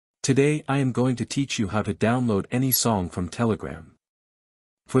Today I am going to teach you how to download any song from Telegram.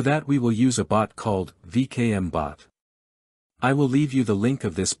 For that we will use a bot called VKM Bot. I will leave you the link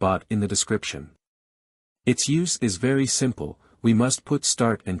of this bot in the description. Its use is very simple. We must put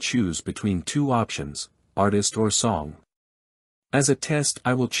start and choose between two options, artist or song. As a test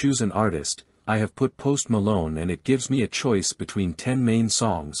I will choose an artist. I have put Post Malone and it gives me a choice between 10 main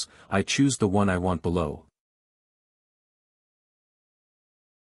songs. I choose the one I want below.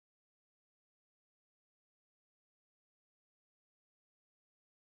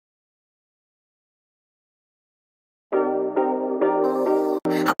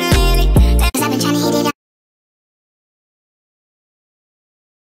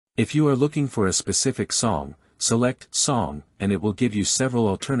 If you are looking for a specific song, select Song, and it will give you several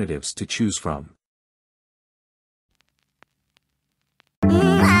alternatives to choose from.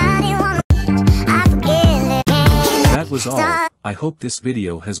 That was all. I hope this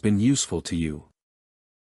video has been useful to you.